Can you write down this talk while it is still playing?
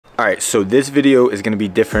All right, so this video is gonna be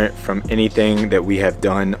different from anything that we have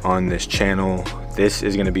done on this channel. This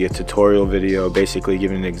is gonna be a tutorial video, basically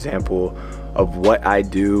giving an example of what I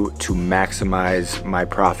do to maximize my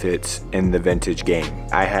profits in the vintage game.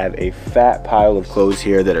 I have a fat pile of clothes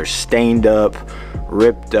here that are stained up,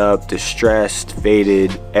 ripped up, distressed,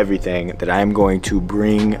 faded, everything that I'm going to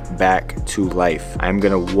bring back to life. I'm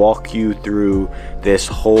gonna walk you through this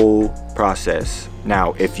whole process.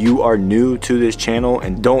 Now, if you are new to this channel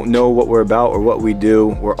and don't know what we're about or what we do,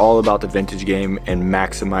 we're all about the vintage game and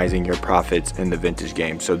maximizing your profits in the vintage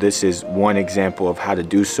game. So this is one example of how to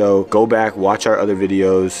do so. Go back, watch our other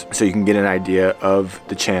videos so you can get an idea of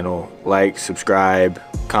the channel. Like, subscribe,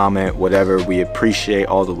 comment, whatever. We appreciate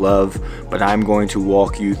all the love, but I'm going to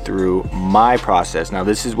walk you through my process. Now,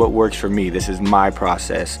 this is what works for me. This is my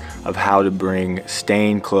process of how to bring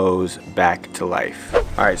stained clothes back to life.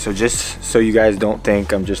 All right, so just so you guys don't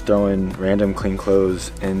think I'm just throwing random clean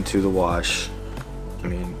clothes into the wash. I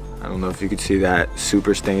mean, I don't know if you could see that.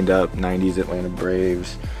 Super stained up 90s Atlanta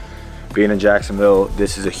Braves. Being in Jacksonville,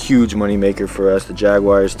 this is a huge money maker for us. The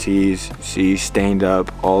Jaguars tees, see, stained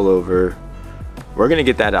up all over. We're gonna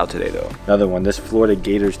get that out today though. Another one, this Florida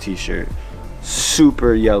Gators t-shirt.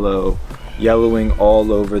 Super yellow, yellowing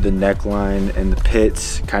all over the neckline and the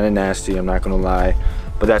pits. Kind of nasty, I'm not gonna lie.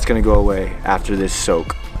 But that's gonna go away after this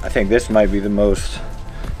soak. I think this might be the most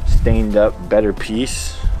stained up, better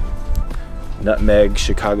piece. Nutmeg,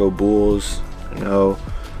 Chicago Bulls, you know,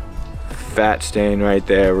 fat stain right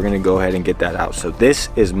there. We're gonna go ahead and get that out. So this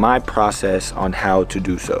is my process on how to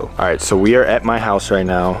do so. All right, so we are at my house right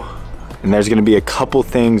now, and there's gonna be a couple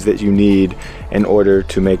things that you need in order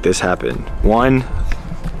to make this happen. One,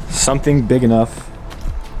 something big enough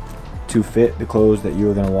to fit the clothes that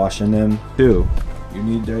you're gonna wash in them. Two, you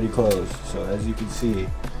need dirty clothes. So as you can see,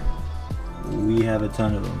 we have a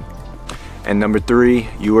ton of them. And number three,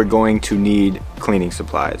 you are going to need cleaning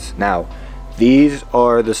supplies. Now, these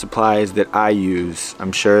are the supplies that I use.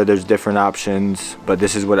 I'm sure there's different options, but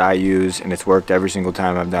this is what I use and it's worked every single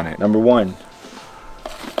time I've done it. Number one,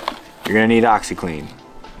 you're gonna need OxiClean.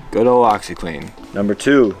 Good old OxiClean. Number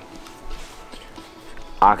two,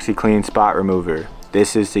 OxiClean spot remover.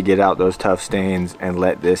 This is to get out those tough stains and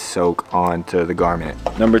let this soak onto the garment.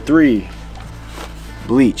 Number three,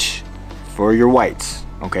 bleach for your whites,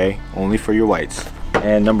 okay? Only for your whites.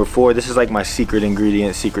 And number four, this is like my secret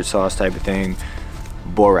ingredient, secret sauce type of thing,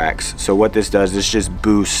 borax. So what this does is just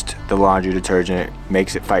boost the laundry detergent,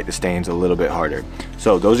 makes it fight the stains a little bit harder.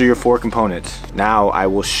 So those are your four components. Now I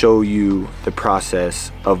will show you the process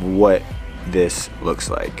of what this looks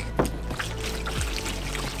like.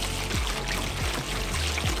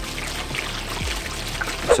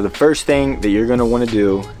 So the first thing that you're gonna wanna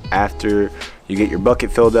do after you get your bucket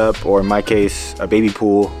filled up, or in my case, a baby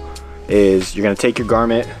pool, is you're gonna take your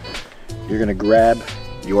garment, you're gonna grab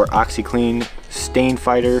your OxiClean stain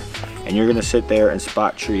fighter, and you're gonna sit there and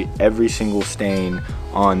spot treat every single stain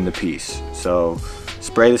on the piece. So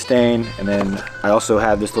spray the stain, and then I also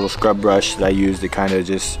have this little scrub brush that I use to kind of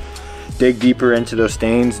just dig deeper into those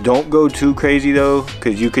stains. Don't go too crazy though,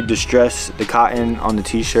 because you could distress the cotton on the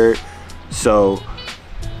t-shirt. So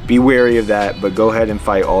be wary of that, but go ahead and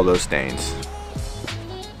fight all those stains.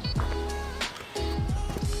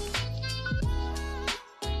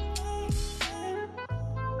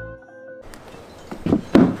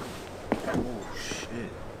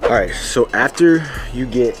 All right, so after you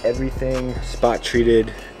get everything spot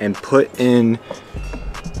treated and put in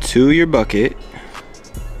to your bucket,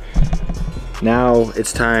 now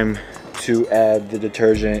it's time to add the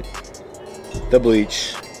detergent, the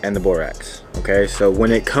bleach, and the borax. Okay, so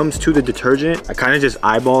when it comes to the detergent, I kind of just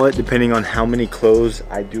eyeball it depending on how many clothes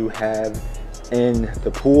I do have in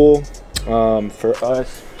the pool. For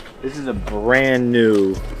us, this is a brand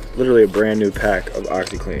new, literally a brand new pack of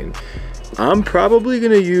OxiClean. I'm probably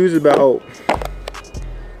gonna use about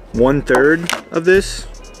 1/3 of this.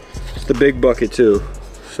 It's the big bucket too.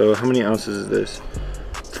 So how many ounces is this?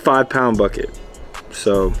 It's a 5-pound bucket.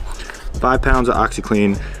 So 5 pounds of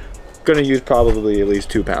OxiClean. Gonna use probably at least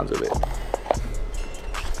 2 pounds of it.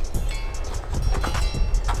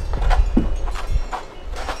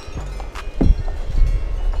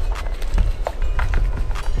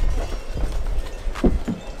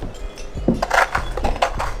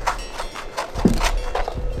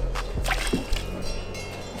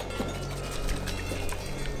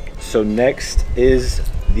 So next is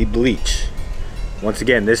the bleach. Once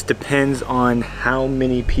again, this depends on how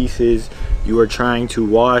many pieces you are trying to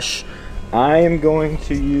wash. I am going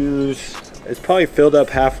to use, it's probably filled up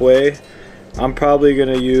halfway. I'm probably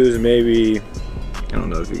gonna use maybe, I don't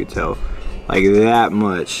know if you can tell, like that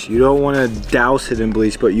much. You don't want to douse it in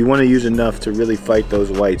bleach, but you want to use enough to really fight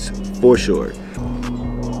those whites for sure.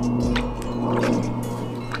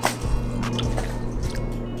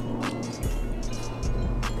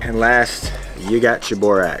 And last, you got your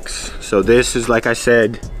borax. So this is, like I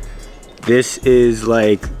said, this is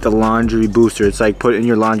like the laundry booster. It's like putting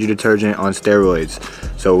your laundry detergent on steroids.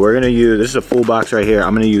 So we're gonna use, this is a full box right here.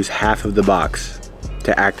 I'm gonna use half of the box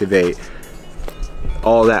to activate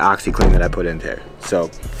all that OxyClean that I put in there. So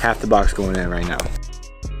half the box going in right now.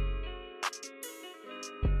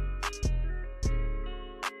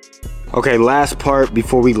 Okay, last part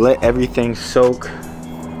before we let everything soak,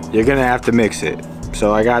 you're gonna have to mix it.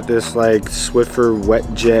 So I got this like Swiffer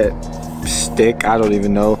wet jet stick, I don't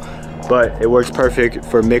even know, but it works perfect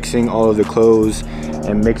for mixing all of the clothes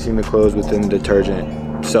and mixing the clothes within the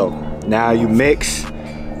detergent. So now you mix,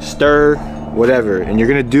 stir, whatever, and you're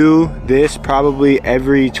gonna do this probably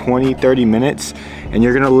every 20-30 minutes, and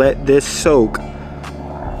you're gonna let this soak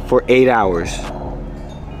for 8 hours.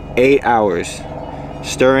 8 hours,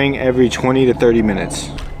 stirring every 20 to 30 minutes.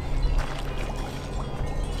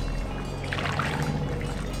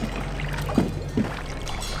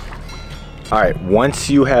 All right, once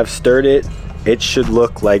you have stirred it, it should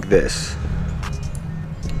look like this.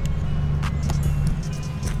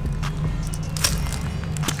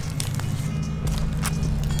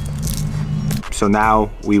 So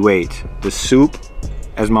now we wait. The soup,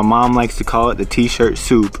 as my mom likes to call it, the t-shirt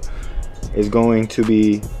soup, is going to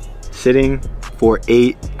be sitting for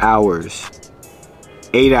 8 hours.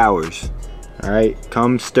 8 hours, all right?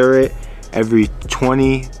 Come stir it every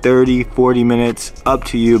 20, 30, 40 minutes, up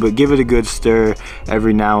to you, but give it a good stir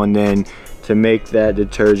every now and then to make that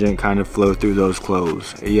detergent kind of flow through those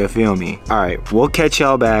clothes. You feel me? All right, we'll catch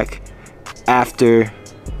y'all back after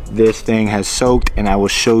this thing has soaked, and I will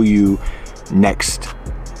show you next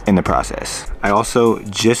in the process. I also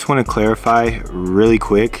just want to clarify really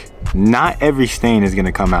quick, not every stain is going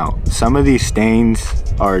to come out. Some of these stains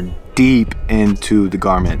are deep into the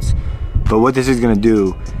garments, but what this is going to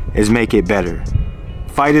do is make it better.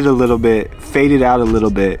 Fight it a little bit, fade it out a little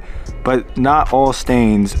bit, but not all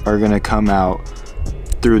stains are going to come out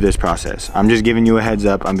through this process. I'm just giving you a heads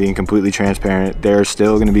up. I'm being completely transparent. There are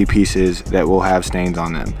still going to be pieces that will have stains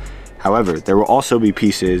on them. However, there will also be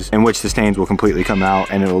pieces in which the stains will completely come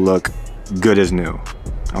out and it will look good as new,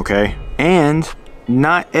 okay? And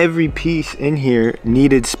not every piece in here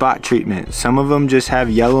needed spot treatment. Some of them just have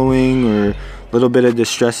yellowing or a little bit of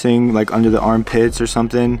distressing, like under the armpits or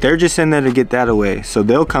something. They're just in there to get that away, so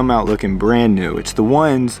they'll come out looking brand new. It's the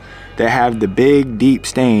ones that have the big, deep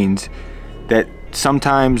stains that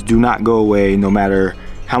sometimes do not go away no matter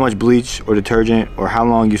how much bleach or detergent or how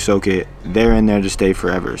long you soak it. They're in there to stay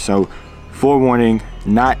forever. So forewarning,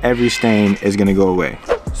 not every stain is gonna go away.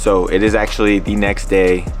 So it is actually the next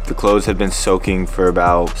day. The clothes have been soaking for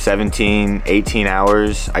about 17, 18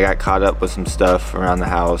 hours. I got caught up with some stuff around the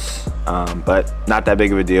house, but not that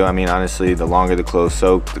big of a deal. I mean, honestly, the longer the clothes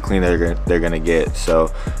soak, the cleaner they're gonna get. So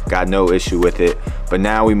got no issue with it. But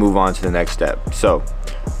now we move on to the next step. So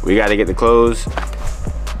we gotta get the clothes.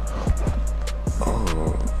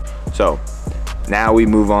 So now we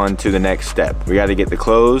move on to the next step. We gotta get the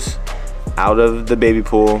clothes out of the baby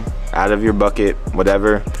pool, out of your bucket,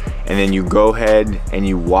 whatever, and then you go ahead and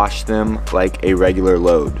you wash them like a regular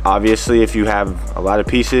load. Obviously, if you have a lot of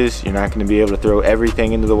pieces, you're not gonna be able to throw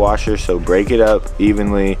everything into the washer, so break it up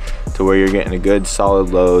evenly to where you're getting a good solid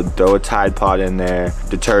load. Throw a Tide Pod in there,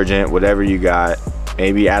 detergent, whatever you got.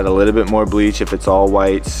 Maybe add a little bit more bleach if it's all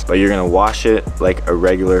whites, but you're gonna wash it like a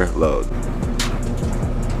regular load.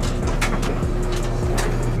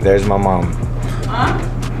 There's my mom.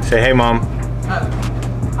 Huh? Say hey, Mom.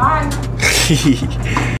 Hi.